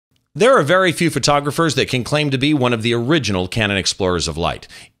There are very few photographers that can claim to be one of the original Canon Explorers of Light.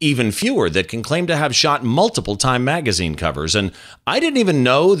 Even fewer that can claim to have shot multiple Time magazine covers. And I didn't even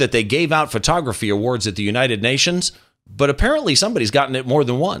know that they gave out photography awards at the United Nations, but apparently somebody's gotten it more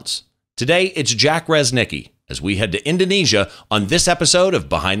than once. Today, it's Jack Reznicki as we head to Indonesia on this episode of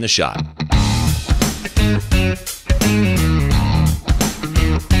Behind the Shot.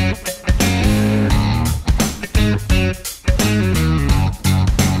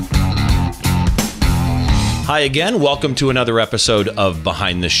 Hi again. Welcome to another episode of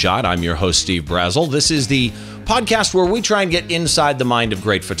Behind the Shot. I'm your host, Steve Brazel. This is the podcast where we try and get inside the mind of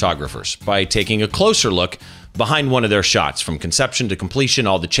great photographers by taking a closer look behind one of their shots, from conception to completion,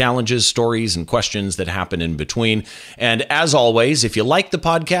 all the challenges, stories, and questions that happen in between. And as always, if you like the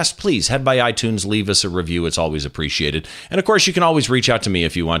podcast, please head by iTunes, leave us a review. It's always appreciated. And of course, you can always reach out to me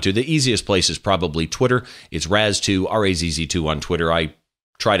if you want to. The easiest place is probably Twitter. It's Raz2, R-A-Z-Z-2 on Twitter. I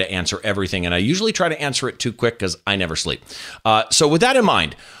try to answer everything, and I usually try to answer it too quick because I never sleep. So with that in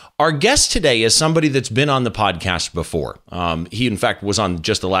mind, our guest today is somebody that's been on the podcast before. He, in fact, was on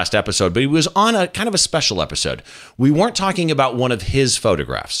just the last episode, but he was on a kind of a special episode. We weren't talking about one of his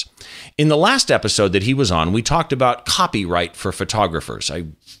photographs. In the last episode that he was on, we talked about copyright for photographers. I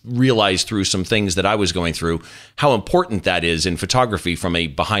realized through some things that I was going through how important that is in photography from a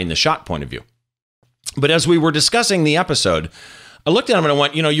behind-the-shot point of view. But as we were discussing the episode, I looked at him and I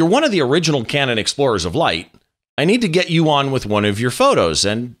went, you know, you're one of the original Canon Explorers of Light. I need to get you on with one of your photos.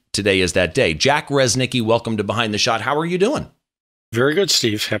 And today is that day. Jack Reznicki, welcome to Behind the Shot. How are you doing? Very good,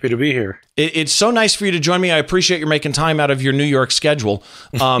 Steve. Happy to be here. It's so nice for you to join me. I appreciate you making time out of your New York schedule.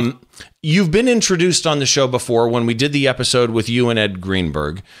 You've been introduced on the show before when we did the episode with you and Ed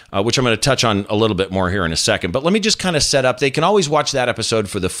Greenberg, which I'm going to touch on a little bit more here in a second. But let me just kind of set up. They can always watch that episode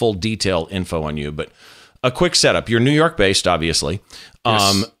for the full detail info on you. But a quick setup. You're New York based, obviously.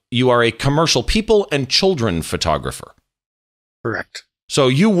 Yes. You are a commercial people and children photographer. Correct. So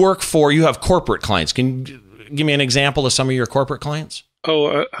you have corporate clients. Can you give me an example of some of your corporate clients?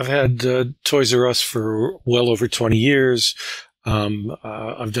 Oh, I've had Toys R Us for well over 20 years.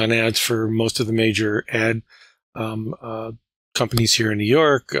 I've done ads for most of the major ad companies here in New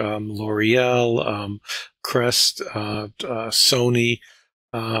York, L'Oreal, Crest, Sony.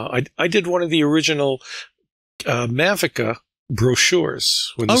 I did one of the original Mavica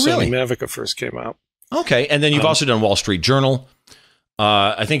brochures when the Sony Mavica first came out. Okay, and then you've also done Wall Street Journal.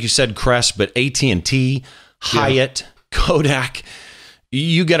 I think you said Crest, but AT&T, Hyatt, Kodak.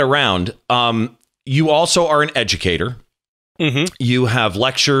 You get around. You also are an educator. Mm-hmm. You have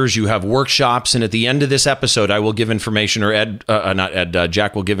lectures, you have workshops, and at the end of this episode, I will give information, or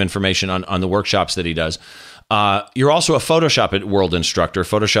Jack will give information on the workshops that he does. You're also a Photoshop World instructor,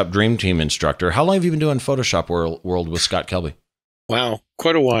 Photoshop Dream Team instructor. How long have you been doing Photoshop World with Scott Kelby? Wow,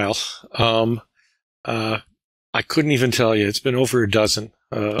 quite a while. I couldn't even tell you. It's been over a dozen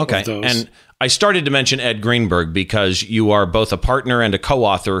of those. And I started to mention Ed Greenberg because you are both a partner and a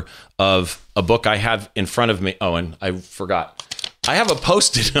co-author of a book I have in front of me. Oh, and I forgot. I have a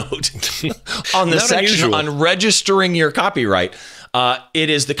Post-it note on the section on registering your copyright. It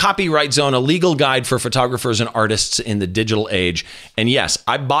is The Copyright Zone, a legal guide for photographers and artists in the digital age. And yes,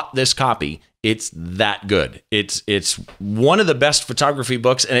 I bought this copy. It's that good. It's one of the best photography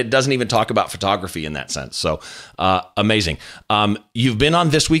books, and it doesn't even talk about photography in that sense. So amazing. You've been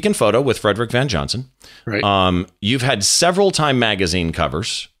on This Week in Photo with Frederick Van Johnson. Right. You've had several Time magazine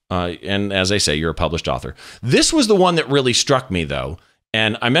covers. And as I say, you're a published author. This was the one that really struck me, though.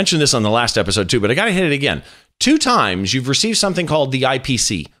 And I mentioned this on the last episode, too, but I got to hit it again. 2 times you've received something called the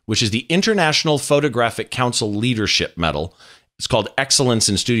IPC, which is the International Photographic Council Leadership Medal. It's called Excellence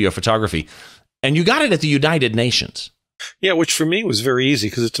in Studio Photography. And you got it at the United Nations. Yeah, which for me was very easy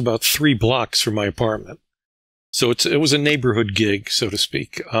because it's about 3 blocks from my apartment. So it was a neighborhood gig, so to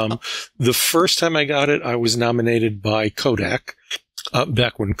speak. The first time I got it, I was nominated by Kodak,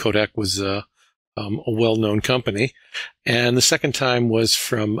 back when Kodak was a well-known company. And the second time was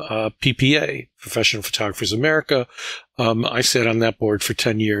from PPA, Professional Photographers America. I sat on that board for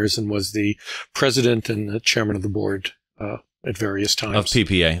 10 years and was the president and the chairman of the board at various times. Of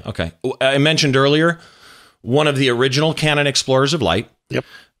PPA, okay. I mentioned earlier, one of the original Canon Explorers of Light. Yep.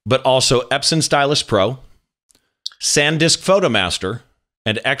 But also Epson Stylus Pro, SanDisk Photomaster,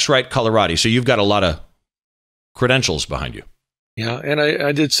 and X-Rite Colorati. So you've got a lot of credentials behind you. Yeah, and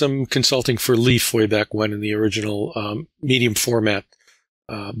I did some consulting for Leaf way back when in the original medium format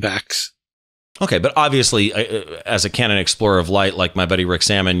backs. Okay, but obviously, as a Canon Explorer of Light, like my buddy Rick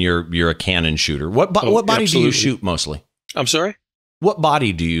Salmon, you're a Canon shooter. What body do you shoot mostly? I'm sorry? What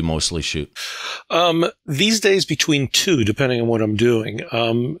body do you mostly shoot? These days between two, depending on what I'm doing.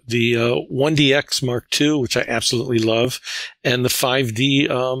 The 1DX Mark II, which I absolutely love, and the 5D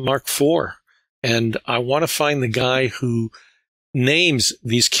Mark IV. And I want to find the guy who names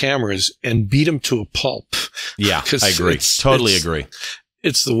these cameras and beat them to a pulp. Yeah, I agree. Totally agree.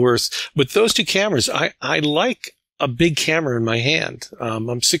 It's the worst. But those two cameras, I like a big camera in my hand. I'm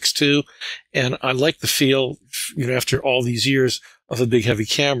 6'2", and I like the feel, after all these years of a big heavy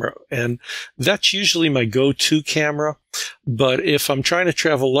camera. And that's usually my go-to camera. But if I'm trying to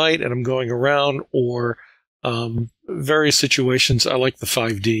travel light and I'm going around or various situations, I like the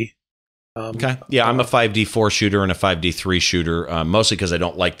 5D. Okay. Yeah, I'm a 5D4 shooter and a 5D3 shooter, mostly because I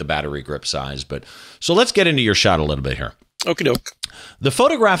don't like the battery grip size. But so let's get into your shot a little bit here. Okie doke. The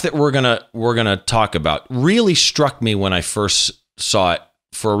photograph that we're gonna talk about really struck me when I first saw it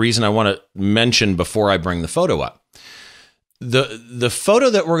for a reason I want to mention before I bring the photo up. The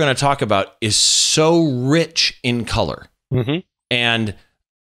photo that we're going to talk about is so rich in color. Mm-hmm. And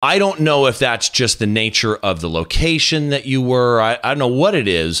I don't know if that's just the nature of the location that you were. I don't know what it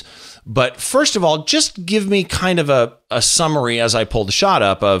is. But first of all, just give me kind of a summary as I pull the shot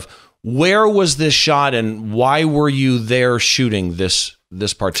up of where was this shot and why were you there shooting this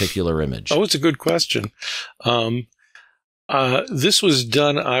particular image? Oh, it's a good question. This was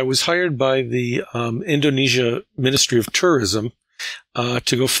done. I was hired by the Indonesia Ministry of Tourism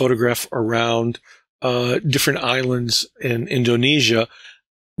to go photograph around different islands in Indonesia,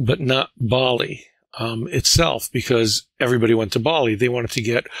 but not Bali itself, because everybody went to Bali. They wanted to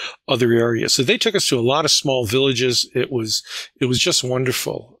get other areas, so they took us to a lot of small villages. It was just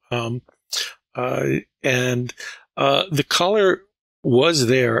wonderful, and the color was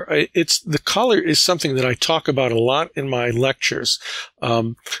there. The color is something that I talk about a lot in my lectures,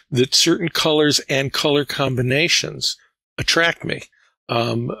 that certain colors and color combinations attract me.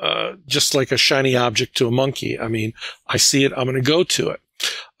 Just like a shiny object to a monkey. I mean, I see it, I'm going to go to it.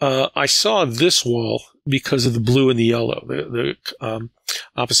 I saw this wall because of the blue and the yellow, the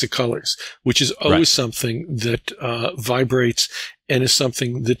opposite colors, which is always something that vibrates and is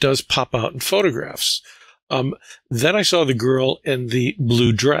something that does pop out in photographs. Then I saw the girl in the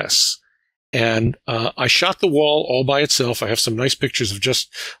blue dress, and I shot the wall all by itself. I have some nice pictures of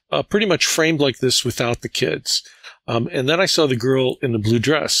just pretty much framed like this without the kids. And then I saw the girl in the blue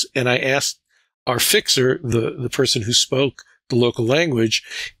dress, and I asked our fixer, the person who spoke the local language,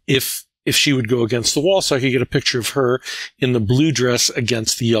 if she would go against the wall so I could get a picture of her in the blue dress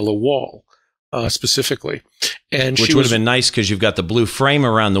against the yellow wall. Specifically. And which would have been nice because you've got the blue frame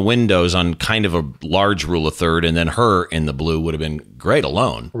around the windows on kind of a large rule of third, and then her in the blue would have been great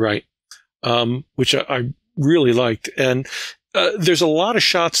alone. Right. Which I really liked. And there's a lot of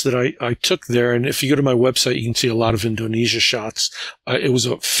shots that I took there. And if you go to my website, you can see a lot of Indonesia shots. It was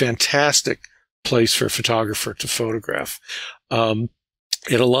a fantastic place for a photographer to photograph. And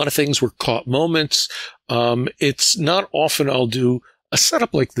a lot of things were caught moments. It's not often I'll do a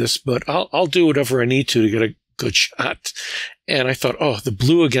setup like this, but I'll do whatever I need to get a good shot. And I thought, oh, the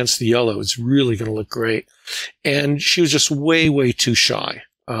blue against the yellow is really going to look great. And she was just way, way too shy.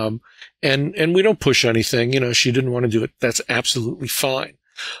 And we don't push anything. She didn't want to do it. That's absolutely fine.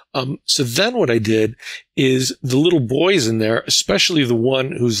 So then what I did is the little boys in there, especially the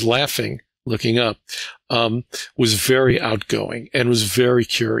one who's laughing, looking up, was very outgoing and was very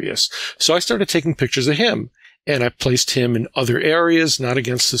curious. So I started taking pictures of him. And I placed him in other areas, not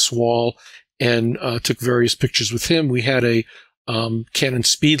against this wall, and took various pictures with him. We had a Canon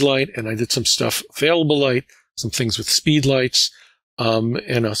speed light, and I did some stuff available light, some things with speed lights,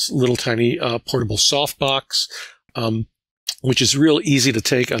 and a little tiny portable softbox, which is real easy to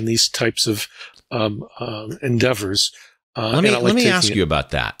take on these types of endeavors. Let me ask you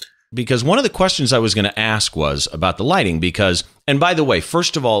about that. Because one of the questions I was going to ask was about the lighting. Because, and by the way,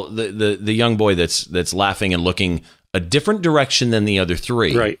 first of all, the young boy that's laughing and looking a different direction than the other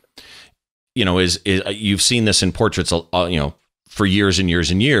three, right? Is you've seen this in portraits, for years and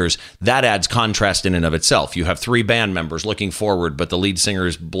years and years. That adds contrast in and of itself. You have three band members looking forward, but the lead singer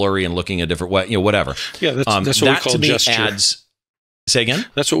is blurry and looking a different way. Whatever. Yeah, that's what we call gesture. Say again?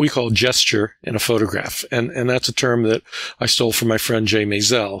 That's what we call gesture in a photograph. And that's a term that I stole from my friend Jay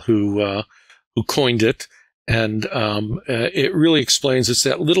Maisel, who coined it. And it really explains it's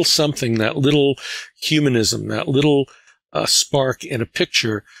that little something, that little humanism, that little spark in a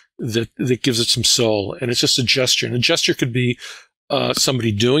picture that gives it some soul. And it's just a gesture. And a gesture could be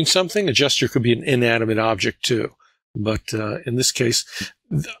somebody doing something. A gesture could be an inanimate object too. But in this case,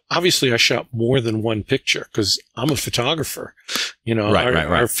 obviously I shot more than one picture because I'm a photographer.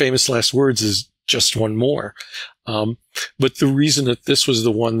 Our famous last words is just one more. But the reason that this was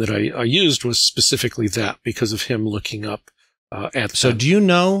the one that I used was specifically that, because of him looking up at. So do you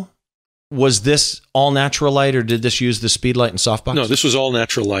know, was this all natural light, or did this use the speed light and softbox? No, this was all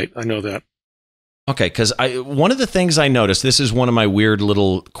natural light. I know that. Okay, because one of the things I noticed, this is one of my weird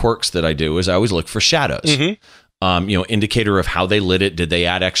little quirks that I do, is I always look for shadows. Indicator of how they lit it. Did they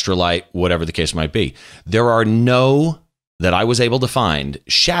add extra light? Whatever the case might be. There are no, that I was able to find,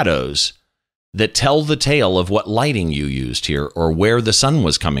 shadows that tell the tale of what lighting you used here or where the sun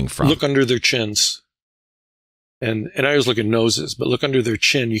was coming from. Look under their chins. And I always look at noses, but look under their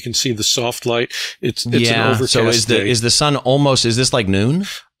chin. You can see the soft light. It's an overcast so day. Is the sun almost, is this like noon?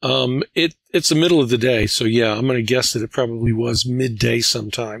 It's the middle of the day. So yeah, I'm going to guess that it probably was midday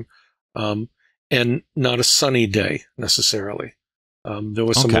sometime. And not a sunny day necessarily. There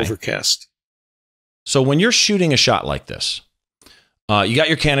was some overcast. So when you're shooting a shot like this, you got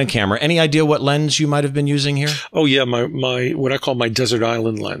your Canon camera. Any idea what lens you might have been using here? Oh yeah, my what I call my desert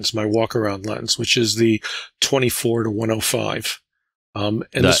island lens, my walk around lens, which is the 24 to 105. And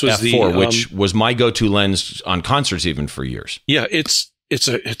the this was F4, which was my go-to lens on concerts even for years. Yeah, I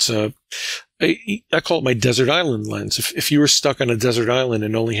call it my desert island lens. If you were stuck on a desert island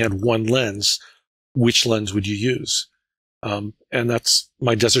and only had one lens, which lens would you use? And that's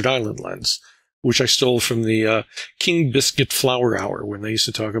my desert island lens, which I stole from the King Biscuit Flower Hour when they used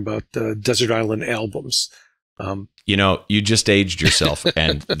to talk about desert island albums. You just aged yourself.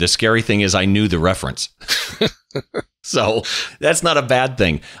 And the scary thing is I knew the reference. So that's not a bad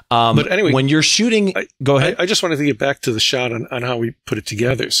thing. But anyway, when you're shooting, go ahead. I just wanted to get back to the shot on how we put it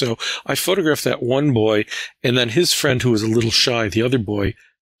together. So I photographed that one boy, and then his friend, who was a little shy, the other boy,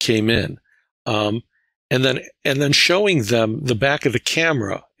 came in. And then showing them the back of the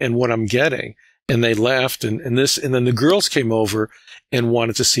camera and what I'm getting. And they laughed and then the girls came over and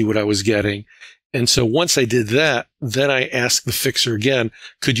wanted to see what I was getting. And so once I did that, then I asked the fixer again,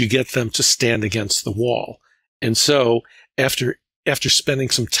 could you get them to stand against the wall? And so after spending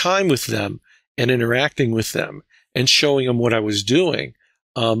some time with them and interacting with them and showing them what I was doing,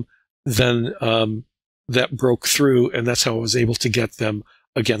 then that broke through, and that's how I was able to get them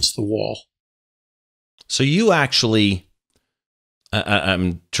against the wall. So you actually,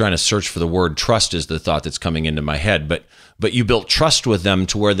 I'm trying to search for the word trust is the thought that's coming into my head, but you built trust with them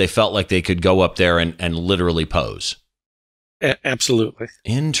to where they felt like they could go up there and literally pose. Absolutely.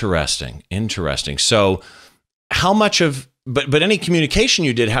 Interesting. So how much of, but any communication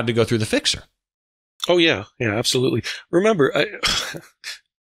you did had to go through the fixer. Oh yeah, absolutely. Remember,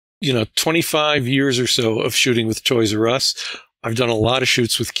 25 years or so of shooting with Toys R Us. I've done a lot of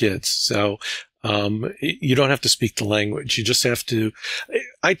shoots with kids. So, you don't have to speak the language. You just have to,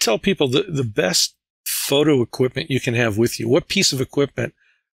 I tell people the best photo equipment you can have with you. What piece of equipment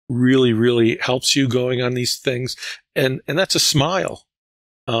really, really helps you going on these things? And that's a smile.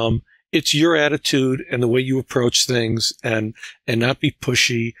 It's your attitude and the way you approach things and not be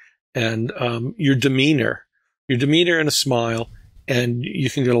pushy, and, your demeanor and a smile, and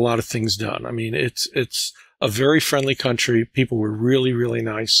you can get a lot of things done. I mean, it's a very friendly country. People were really, really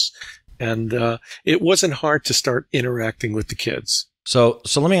nice. And it wasn't hard to start interacting with the kids. So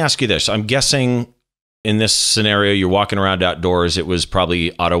let me ask you this. I'm guessing in this scenario, you're walking around outdoors. It was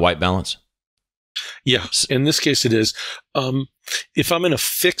probably auto white balance? Yeah, in this case it is. If I'm in a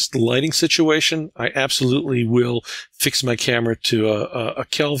fixed lighting situation, I absolutely will fix my camera to a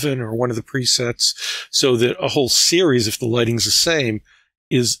Kelvin or one of the presets so that a whole series, if the lighting's the same,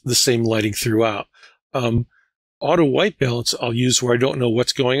 is the same lighting throughout. Auto white balance I'll use where I don't know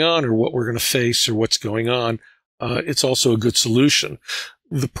what's going on or what we're going to face or what's going on. It's also a good solution.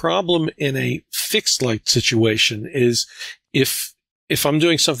 The problem in a fixed light situation is if I'm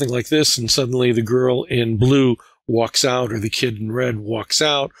doing something like this and suddenly the girl in blue walks out or the kid in red walks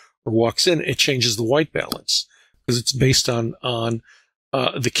out or walks in, it changes the white balance because it's based on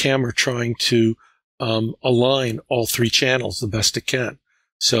the camera trying to align all three channels the best it can.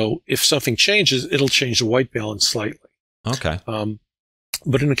 So if something changes, it'll change the white balance slightly. Okay.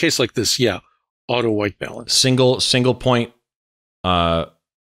 But in a case like this, yeah, auto white balance. Single point,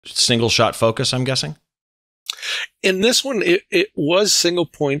 single shot focus, I'm guessing? In this one, it was single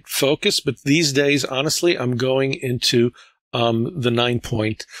point focus, but these days, honestly, I'm going into the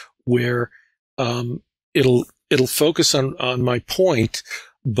 9-point where it'll focus on my point,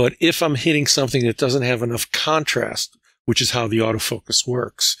 but if I'm hitting something that doesn't have enough contrast, which is how the autofocus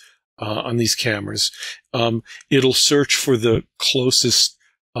works on these cameras, it'll search for the closest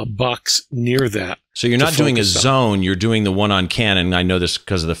box near that. So you're not doing a zone, you're doing the one on Canon. I know this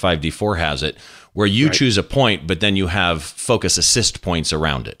because of the 5D4 has it, where you choose a point, but then you have focus assist points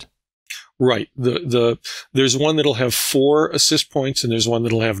around it. Right. There's one that'll have 4 assist points and there's one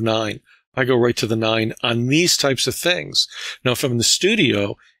that'll have 9. I go right to the 9 on these types of things. Now, if I'm in the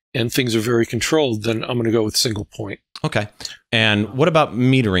studio and things are very controlled, then I'm going to go with single point. Okay. And what about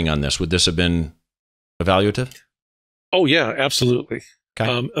metering on this? Would this have been evaluative? Oh yeah, absolutely.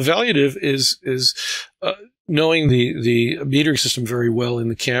 Okay. Evaluative is knowing the metering system very well in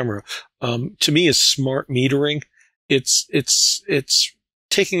the camera. To me, is smart metering. It's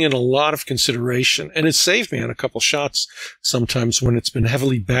taking in a lot of consideration, and it saved me on a couple shots sometimes when it's been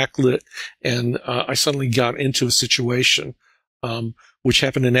heavily backlit, and I suddenly got into a situation, which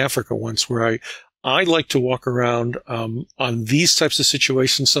happened in Africa once, where I like to walk around on these types of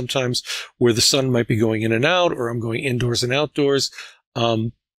situations sometimes where the sun might be going in and out, or I'm going indoors and outdoors.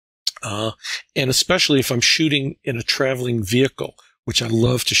 And especially if I'm shooting in a traveling vehicle, which I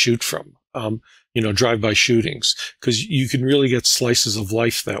love to shoot from, drive-by shootings, because you can really get slices of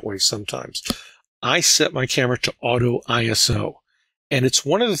life that way sometimes. I set my camera to auto ISO. And it's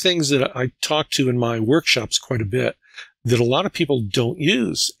one of the things that I talk to in my workshops quite a bit that a lot of people don't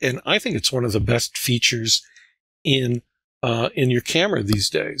use. And I think it's one of the best features in your camera these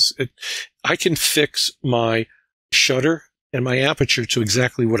days. I can fix my shutter and my aperture to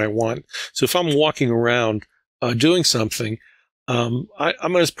exactly what I want. So if I'm walking around doing something, I'm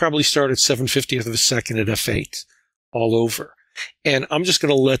going to probably start at 7/50th of a second at f8 all over. And I'm just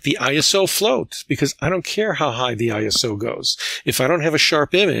going to let the ISO float, because I don't care how high the ISO goes. If I don't have a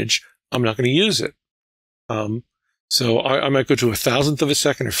sharp image, I'm not going to use it. So I might go to 1,000th of a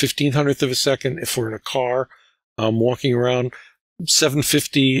second or 1,500th of a second if we're in a car. Walking around,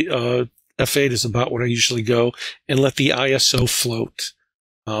 750 f8 is about what I usually go, and let the ISO float.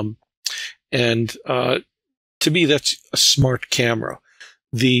 To me, that's a smart camera.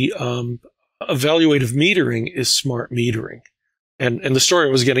 The evaluative metering is smart metering. And the story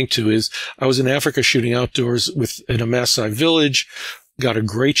I was getting to is I was in Africa shooting outdoors in a Maasai village, got a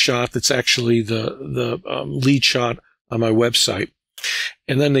great shot that's actually the lead shot on my website.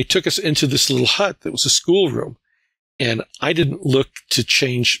 And then they took us into this little hut that was a schoolroom. And I didn't look to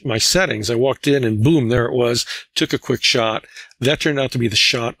change my settings. I walked in and boom, there it was, took a quick shot. That turned out to be the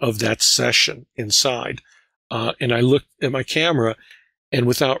shot of that session inside. And I looked at my camera, and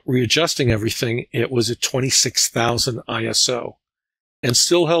without readjusting everything, it was at 26,000 ISO and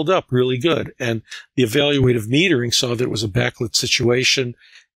still held up really good. And the evaluative metering saw that it was a backlit situation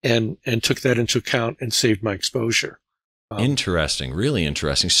and took that into account and saved my exposure. Interesting. Really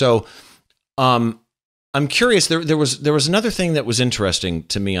interesting. So, I'm curious, there was another thing that was interesting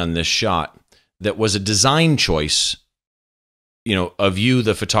to me on this shot that was a design choice, of you,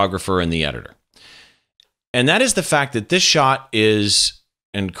 the photographer, and the editor. And that is the fact that this shot is,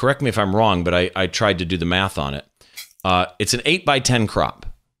 and correct me if I'm wrong, but I tried to do the math on it. It's an 8x10 crop.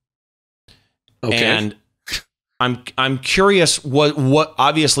 Okay. And I'm curious what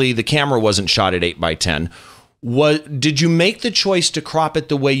obviously the camera wasn't shot at 8x10. Did you make the choice to crop it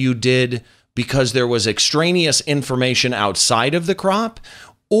the way you did because there was extraneous information outside of the crop,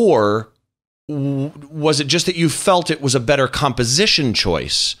 or was it just that you felt it was a better composition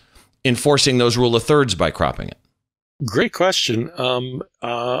choice enforcing those rule of thirds by cropping it? Great question.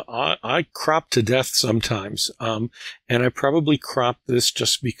 I crop to death sometimes, and I probably crop this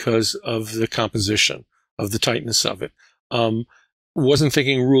just because of the composition, of the tightness of it. Wasn't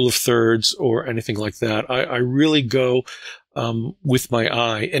thinking rule of thirds or anything like that. I really go with my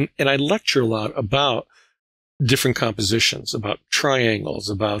eye, and I lecture a lot about different compositions, about triangles,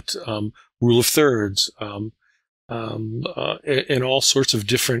 about rule of thirds, and all sorts of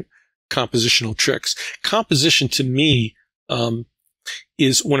different compositional tricks. Composition to me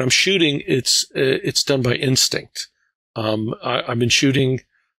is when I'm shooting, it's done by instinct. I've been shooting,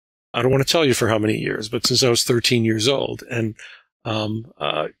 I don't want to tell you for how many years, but since I was 13 years old, and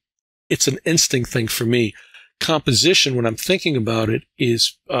it's an instinct thing for me. Composition, when I'm thinking about it,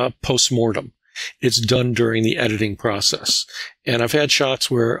 is post-mortem. It's done during the editing process. And I've had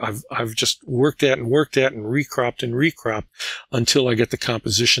shots where I've just worked at and recropped until I get the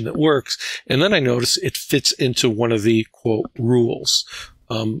composition that works. And then I notice it fits into one of the, quote, rules.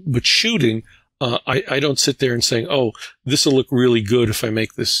 But shooting, I don't sit there and saying, oh, this will look really good if I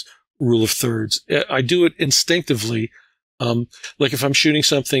make this rule of thirds. I do it instinctively. Like if I'm shooting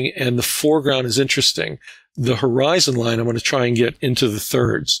something and the foreground is interesting, the horizon line, I'm going to try and get into the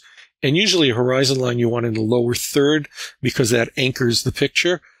thirds. And usually a horizon line you want in the lower third because that anchors the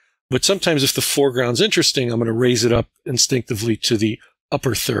picture. But sometimes if the foreground's interesting, I'm going to raise it up instinctively to the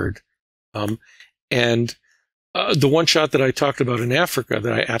upper third. The one shot that I talked about in Africa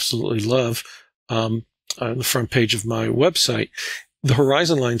that I absolutely love, on the front page of my website, the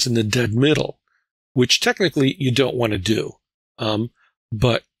horizon line's in the dead middle, which technically you don't want to do.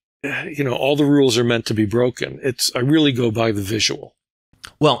 But all the rules are meant to be broken. I really go by the visual.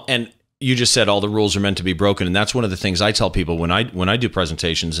 Well, and you just said all the rules are meant to be broken, and that's one of the things I tell people when I do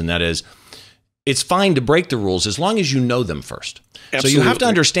presentations, and that is, it's fine to break the rules as long as you know them first. Absolutely. So you have to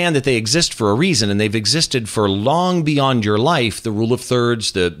understand that they exist for a reason, and they've existed for long beyond your life. The rule of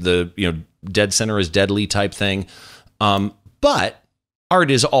thirds, the dead center is deadly type thing. But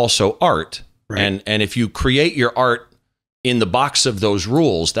art is also art, right. And if you create your art in the box of those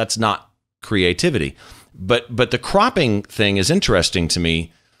rules, that's not creativity. But the cropping thing is interesting to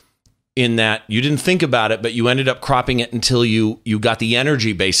me, in that you didn't think about it, but you ended up cropping it until you got the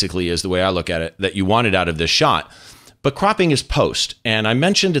energy, basically, is the way I look at it, that you wanted out of this shot. But cropping is post. And I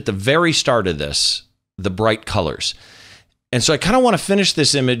mentioned at the very start of this, the bright colors. And so I kind of want to finish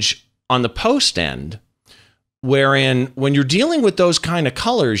this image on the post end, wherein when you're dealing with those kind of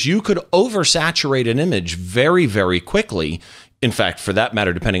colors, you could oversaturate an image very, very quickly. In fact, for that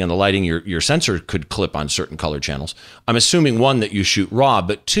matter, depending on the lighting, your sensor could clip on certain color channels. I'm assuming, one, that you shoot raw,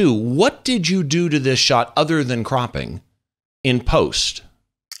 but two, what did you do to this shot other than cropping in post?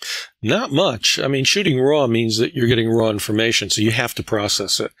 Not much. I mean, shooting raw means that you're getting raw information, so you have to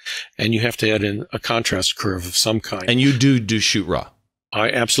process it, and you have to add in a contrast curve of some kind. And you do shoot raw? I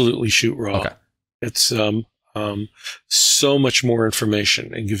absolutely shoot raw. Okay. It's so much more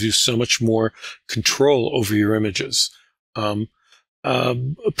information and gives you so much more control over your images.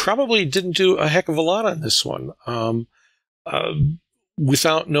 Probably didn't do a heck of a lot on this one.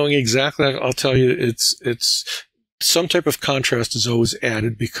 Without knowing exactly, I'll tell you, it's some type of contrast is always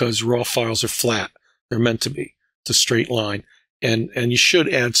added because raw files are flat. They're meant to be. It's a straight line. And you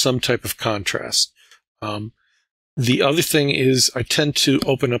should add some type of contrast. The other thing is I tend to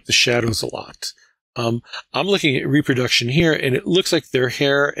open up the shadows a lot. I'm looking at reproduction here, and it looks like their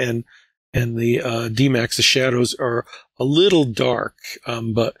hair and the DMAX, the shadows are a little dark,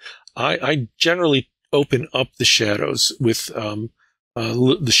 but I generally open up the shadows with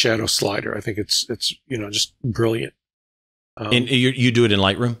the shadow slider. I think it's just brilliant. And you do it in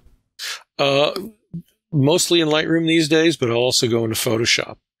Lightroom? Mostly in Lightroom these days, but I'll also go into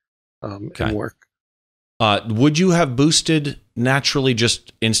Photoshop and work. Would you have boosted naturally,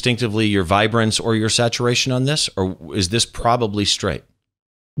 just instinctively, your vibrance or your saturation on this, or is this probably straight?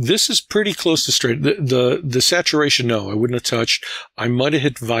 This is pretty close to straight. The saturation, no, I wouldn't have touched. I might have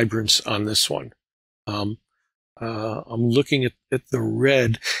hit vibrance on this one. I'm looking at the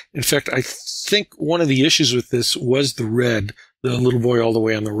red. In fact, I think one of the issues with this was the red, the little boy all the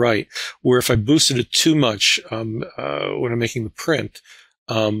way on the right, where if I boosted it too much when I'm making the print,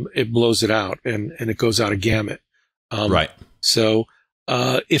 it blows it out and it goes out of gamut. Right. So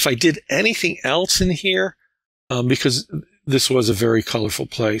if I did anything else in here, because this was a very colorful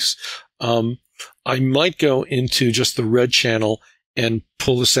place, I might go into just the red channel and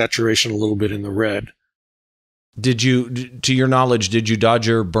pull the saturation a little bit in the red. Did you, to your knowledge, did you dodge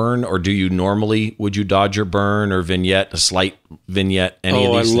or burn, or do you normally, would you dodge or burn or vignette, a slight vignette, any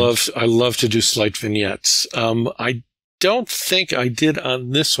of these things? I love to do slight vignettes. I don't think I did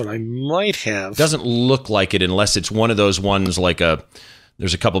on this one. I might have. Doesn't look like it unless it's one of those ones like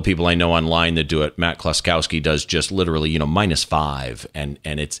there's a couple people I know online that do it. Matt Kloskowski does just literally, -5, and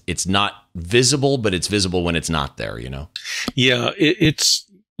it's not visible, but it's visible when it's not there, Yeah, it's,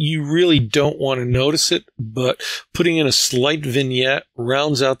 you really don't want to notice it, but putting in a slight vignette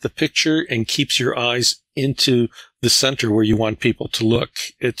rounds out the picture and keeps your eyes into the center where you want people to look.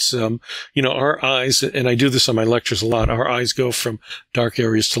 It's, our eyes, and I do this on my lectures a lot, our eyes go from dark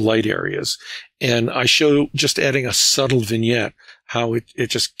areas to light areas. And I show just adding a subtle vignette, how it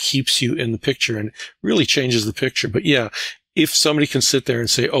just keeps you in the picture and really changes the picture. But yeah, if somebody can sit there and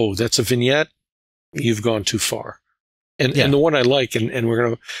say, oh, that's a vignette, you've gone too far. And the one I like, and we're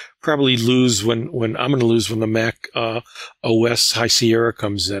going to probably lose when I'm going to lose when the Mac OS High Sierra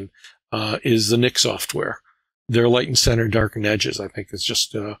comes in, is the Nik software. Their light and center, darken edges, I think, is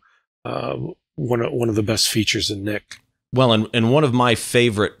just one of the best features in Nik. Well, and one of my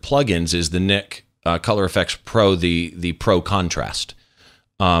favorite plugins is the Nik Color Effects Pro, the Pro Contrast.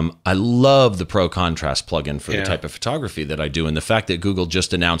 I love the Pro Contrast plugin for the type of photography that I do, and the fact that Google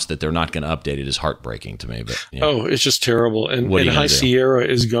just announced that they're not going to update it is heartbreaking to me. But oh, it's just terrible. And High Sierra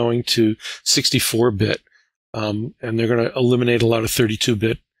is going to 64-bit, and they're going to eliminate a lot of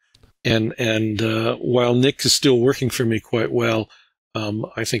 32-bit. And while Nik is still working for me quite well,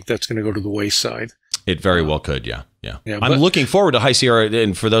 I think that's going to go to the wayside. It very well could, yeah. I'm looking forward to High Sierra,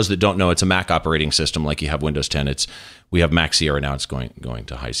 and for those that don't know, it's a Mac operating system like you have Windows 10. We have Mac Sierra now. It's going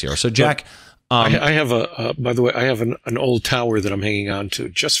to High Sierra. So, Jack, I have by the way, I have an old tower that I'm hanging on to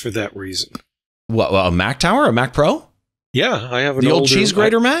just for that reason. What, a Mac tower, a Mac Pro? Yeah, I have the old cheese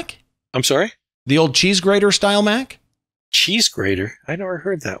grater Mac. I'm sorry, the old cheese grater style Mac. Cheese grater? I never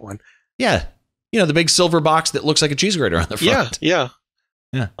heard that one. Yeah, the big silver box that looks like a cheese grater on the front. Yeah.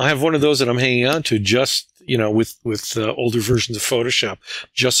 I have one of those that I'm hanging on to just with older versions of Photoshop,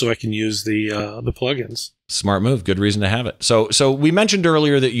 just so I can use the plugins. Smart move. Good reason to have it. So we mentioned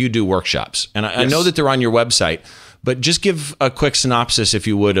earlier that you do workshops, and I know that they're on your website, but just give a quick synopsis, if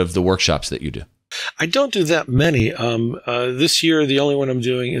you would, of the workshops that you do. I don't do that many. This year, the only one I'm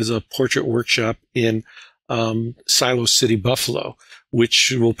doing is a portrait workshop in Silo City, Buffalo,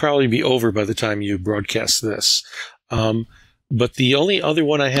 which will probably be over by the time you broadcast this. But the only other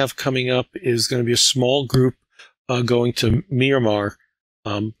one I have coming up is going to be a small group going to Myanmar,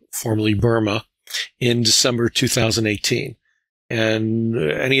 formerly Burma, in December 2018. And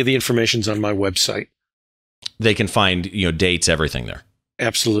any of the information's on my website. They can find dates, everything there.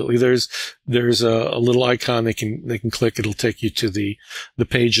 Absolutely. There's a little icon they can click. It'll take you to the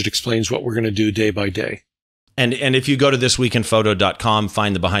page that explains what we're going to do day by day. And if you go to thisweekinphoto.com,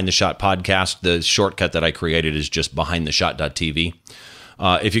 find the Behind the Shot podcast, the shortcut that I created is just behindtheshot.tv.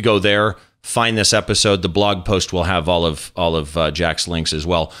 If you go there, find this episode. The blog post will have all of Jack's links as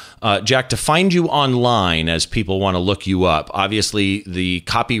well. Jack, to find you online as people want to look you up, obviously the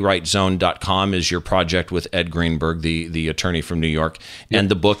copyrightzone.com is your project with Ed Greenberg, the attorney from New York, and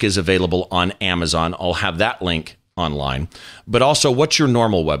the book is available on Amazon. I'll have that link online. But also, what's your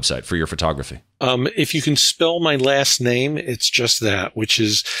normal website for your photography? If you can spell my last name, it's just that, which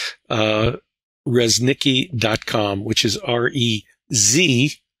is Reznicki.com, which is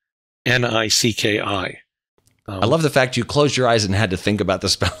REZNICKI. I love the fact you closed your eyes and had to think about the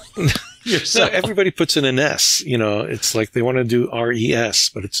spelling. So everybody puts in an S. It's like they want to do RES,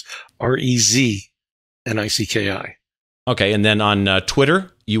 but it's REZNICKI. Okay, and then on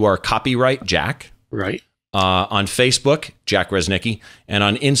Twitter, you are Copyright Jack. Right. On Facebook, Jack Reznicki, and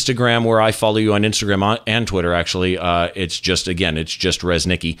on Instagram, where I follow you on Instagram and Twitter, actually, it's just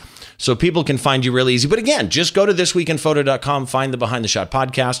Reznicki. So people can find you really easy. But again, just go to thisweekinphoto.com, find the Behind the Shot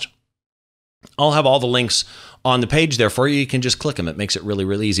podcast. I'll have all the links on the page there for you. You can just click them. It makes it really,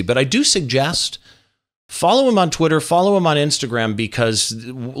 really easy. But I do suggest follow him on Twitter, follow him on Instagram, because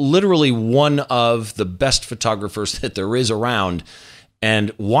literally one of the best photographers that there is around.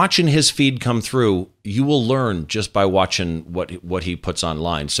 And watching his feed come through, you will learn just by watching what he puts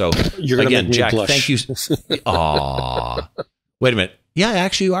online. So again, Jack, thank you. Aw, wait a minute. Yeah,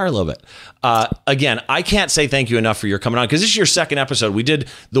 actually, you are a little bit. Again, I can't say thank you enough for your coming on, because this is your second episode. We did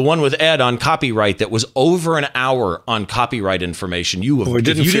the one with Ed on copyright that was over an hour on copyright information. If you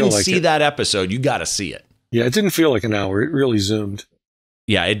didn't see that episode, you got to see it. Yeah, it didn't feel like an hour. It really zoomed.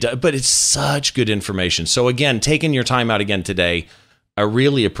 Yeah, but it's such good information. So again, taking your time out again today, I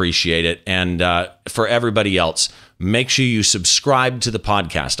really appreciate it. And for everybody else, make sure you subscribe to the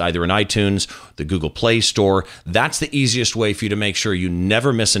podcast, either in iTunes, the Google Play Store. That's the easiest way for you to make sure you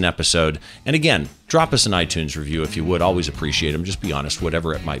never miss an episode. And again, drop us an iTunes review if you would. Always appreciate them. Just be honest,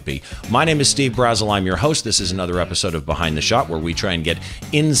 whatever it might be. My name is Steve Brazel. I'm your host. This is another episode of Behind the Shot, where we try and get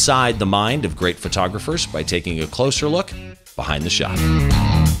inside the mind of great photographers by taking a closer look behind the shot.